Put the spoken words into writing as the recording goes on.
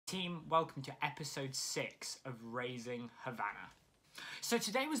Team, welcome to episode 6 of Raising Havana. So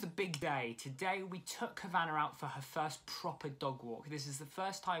today was the big day. Today we took Havana out for her first proper dog walk. This is the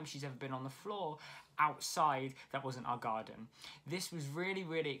first time she's ever been on the floor outside that wasn't our garden. This was really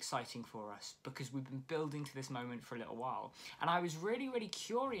exciting for us because we've been building to this moment for a little while. And I was really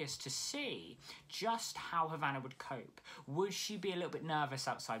curious to see just how Havana would cope. Would she be a little bit nervous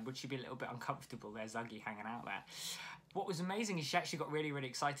outside? Would she be a little bit uncomfortable? There's Zuggy hanging out there. What was amazing is she actually got really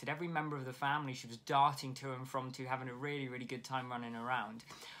excited. Every member of the family she was darting to and from to, having a really good time running around.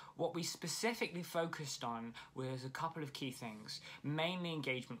 What we specifically focused on was a couple of key things, mainly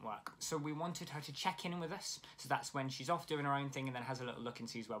engagement work. So we wanted her to check in with us. So that's when she's off doing her own thing and then has a little look and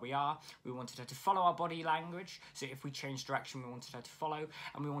sees where we are. We wanted her to follow our body language. So if we changed direction, we wanted her to follow.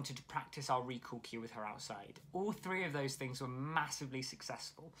 And we wanted to practice our recall cue with her outside. All three of those things were massively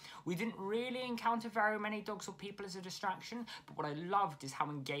successful. We didn't really encounter very many dogs or people as a distraction, but what I loved is how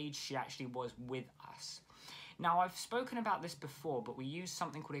engaged she actually was with us. Now, I've spoken about this before, but we use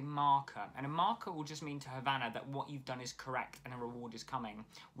something called a marker. And a marker will just mean to Havana that what you've done is correct and a reward is coming.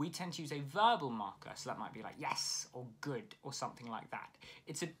 We tend to use a verbal marker, so that might be like yes or good or something like that.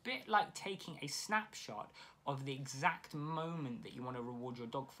 It's a bit like taking a snapshot of the exact moment that you want to reward your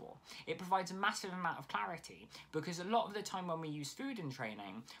dog for. It provides a massive amount of clarity because a lot of the time when we use food in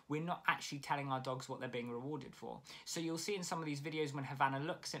training, we're not actually telling our dogs what they're being rewarded for. So you'll see in some of these videos when Havana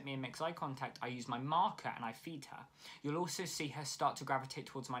looks at me and makes eye contact, I use my marker and I feed her. You'll also see her start to gravitate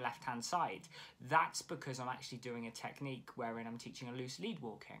towards my left-hand side. That's because I'm actually doing a technique wherein I'm teaching a loose lead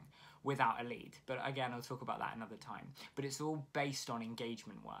walking without a lead. But again, I'll talk about that another time. But it's all based on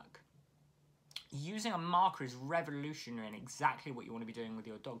engagement work. Using a marker is revolutionary in exactly what you want to be doing with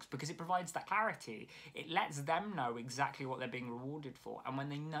your dogs because it provides that clarity. It lets them know exactly what they're being rewarded for. And when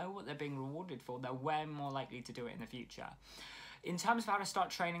they know what they're being rewarded for, they're way more likely to do it in the future. In terms of how to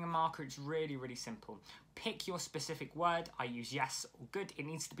start training a marker, it's really simple. Pick your specific word. I use yes or good. It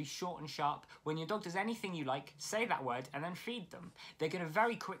needs to be short and sharp. When your dog does anything you like, say that word and then feed them. They're going to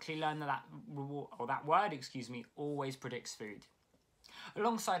very quickly learn that that word, always predicts food.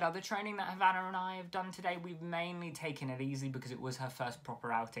 Alongside other training that Havana and I have done today, we've mainly taken it easy because it was her first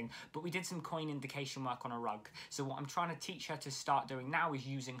proper outing, but we did some coin indication work on a rug. So what I'm trying to teach her to start doing now is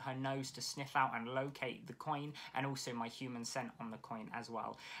using her nose to sniff out and locate the coin, and also my human scent on the coin as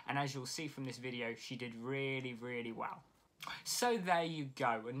well. And as you'll see from this video, she did really well. So there you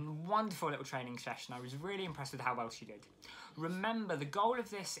go, a wonderful little training session. I was really impressed with how well she did. Remember, the goal of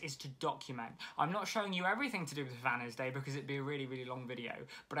this is to document. I'm not showing you everything to do with Havana's day because it'd be a really long video,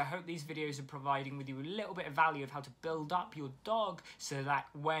 but I hope these videos are providing with you a little bit of value of how to build up your dog so that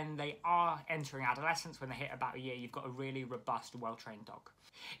when they are entering adolescence, when they hit about a year, you've got a really robust, well-trained dog.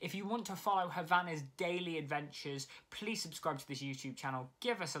 If you want to follow Havana's daily adventures, please subscribe to this YouTube channel,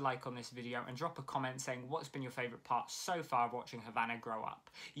 give us a like on this video, and drop a comment saying what's been your favourite part so far of watching Havana grow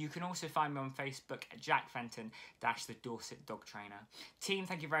up. You can also find me on Facebook at Jack Fenton - the Dorset Dog Trainer. Team,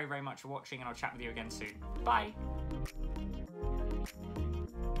 thank you very much for watching, and I'll chat with you again soon. Bye!